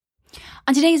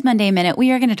On today's Monday Minute,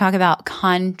 we are going to talk about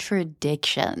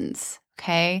contradictions.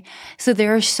 Okay. So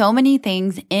there are so many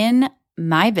things in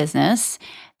my business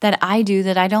that I do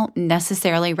that I don't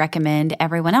necessarily recommend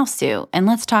everyone else do. And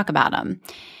let's talk about them.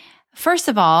 First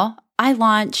of all, I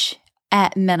launch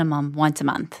at minimum once a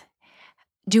month.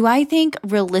 Do I think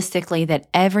realistically that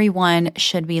everyone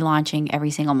should be launching every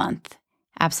single month?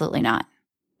 Absolutely not.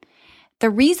 The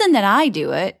reason that I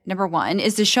do it, number one,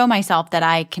 is to show myself that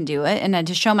I can do it and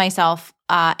to show myself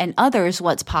and others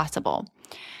what's possible.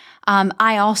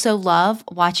 I also love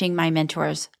watching my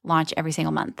mentors launch every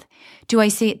single month. Do I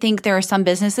think there are some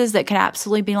businesses that could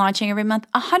absolutely be launching every month?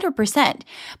 100%.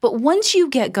 But once you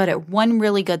get good at one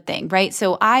really good thing, right?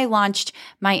 So I launched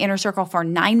my Inner Circle for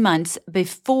 9 months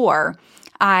before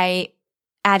I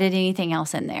added anything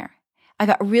else in there. I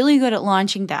got really good at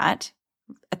launching that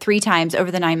 3 times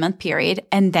over the 9-month period.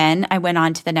 And then I went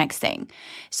on to the next thing.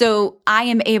 So I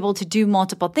am able to do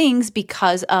multiple things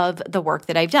because of the work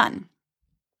that I've done.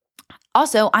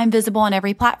 Also, I'm visible on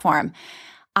every platform.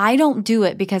 I don't do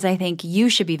it because I think you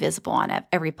should be visible on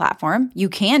every platform. You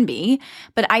can be,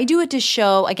 but I do it to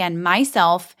show, again,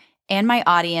 myself and my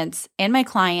audience and my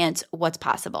clients what's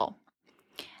possible.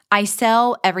 I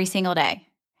sell every single day.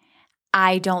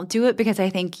 I don't do it because I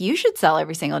think you should sell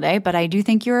every single day, but I do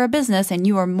think you're a business and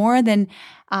you are more than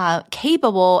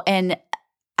capable and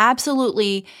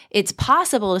absolutely it's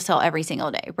possible to sell every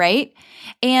single day, right?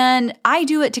 And I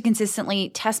do it to consistently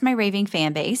test my raving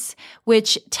fan base,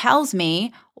 which tells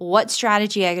me what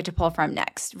strategy I get to pull from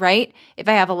next, right? If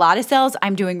I have a lot of sales,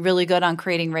 I'm doing really good on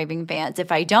creating raving fans.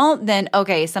 If I don't, then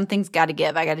okay, something's got to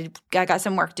give. I got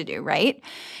some work to do, right?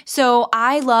 So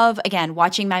I love, again,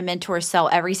 watching my mentors sell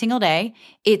every single day.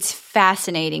 It's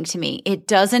fascinating to me. It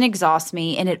doesn't exhaust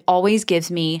me, and it always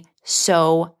gives me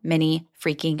so many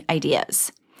freaking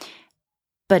ideas.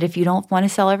 But if you don't want to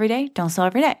sell every day, don't sell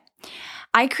every day.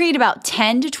 I create about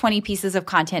 10 to 20 pieces of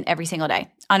content every single day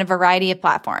on a variety of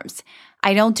platforms.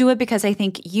 I don't do it because I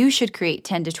think you should create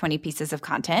 10 to 20 pieces of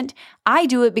content. I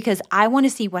do it because I want to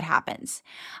see what happens.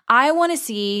 I want to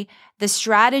see the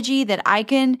strategy that I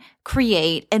can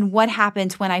create and what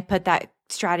happens when I put that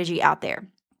strategy out there.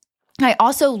 I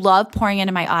also love pouring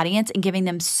into my audience and giving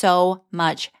them so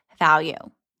much value.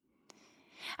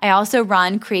 I also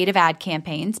run creative ad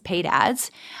campaigns, paid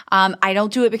ads. I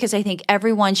don't do it because I think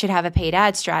everyone should have a paid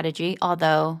ad strategy,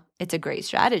 although it's a great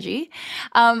strategy.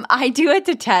 I do it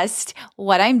to test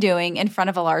what I'm doing in front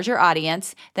of a larger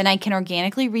audience than I can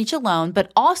organically reach alone,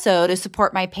 but also to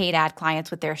support my paid ad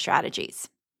clients with their strategies.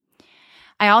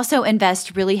 I also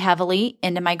invest really heavily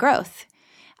into my growth,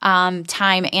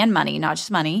 time and money, not just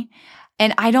money.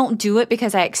 And I don't do it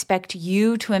because I expect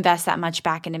you to invest that much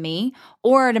back into me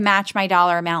or to match my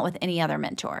dollar amount with any other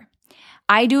mentor.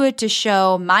 I do it to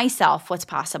show myself what's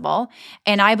possible.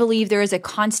 And I believe there is a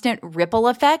constant ripple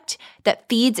effect that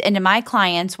feeds into my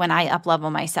clients when I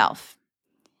uplevel myself.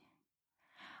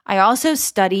 I also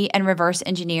study and reverse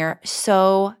engineer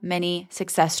so many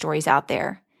success stories out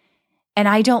there. And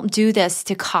I don't do this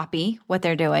to copy what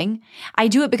they're doing. I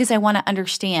do it because I want to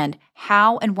understand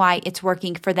how and why it's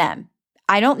working for them.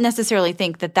 I don't necessarily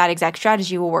think that exact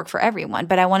strategy will work for everyone,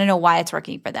 but I want to know why it's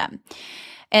working for them.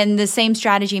 And the same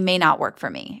strategy may not work for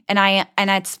me. And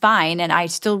that's fine. And I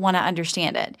still want to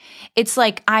understand it. It's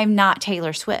like I'm not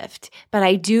Taylor Swift, but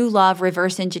I do love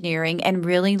reverse engineering and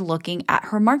really looking at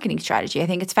her marketing strategy. I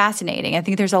think it's fascinating. I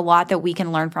think there's a lot that we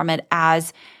can learn from it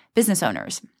as business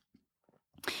owners.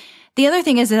 The other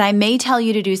thing is that I may tell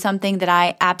you to do something that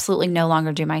I absolutely no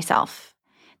longer do myself.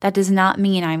 That does not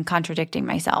mean I'm contradicting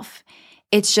myself.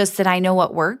 It's just that I know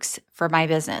what works for my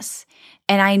business.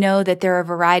 And I know that there are a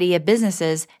variety of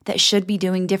businesses that should be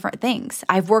doing different things.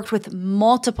 I've worked with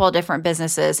multiple different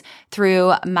businesses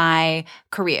through my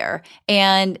career.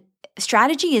 And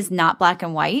strategy is not black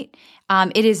and white.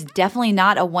 It is definitely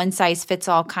not a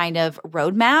one-size-fits-all kind of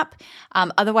roadmap.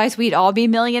 Otherwise, we'd all be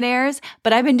millionaires.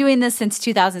 But I've been doing this since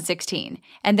 2016.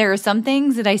 And there are some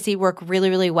things that I see work really,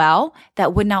 really well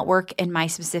that would not work in my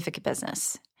specific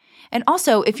business. And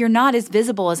also, if you're not as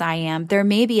visible as I am, there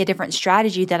may be a different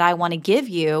strategy that I want to give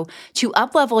you to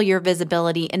uplevel your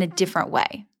visibility in a different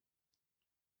way.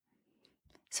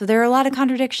 So there are a lot of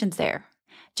contradictions there.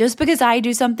 Just because I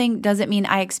do something doesn't mean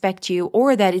I expect you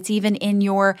or that it's even in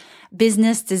your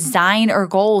business design or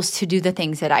goals to do the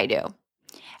things that I do.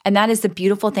 And that is the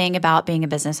beautiful thing about being a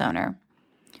business owner.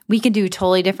 We can do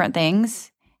totally different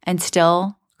things and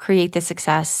still create the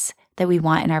success that we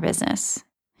want in our business.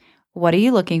 What are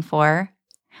you looking for?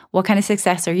 What kind of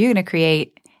success are you going to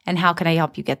create? And how can I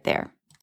help you get there?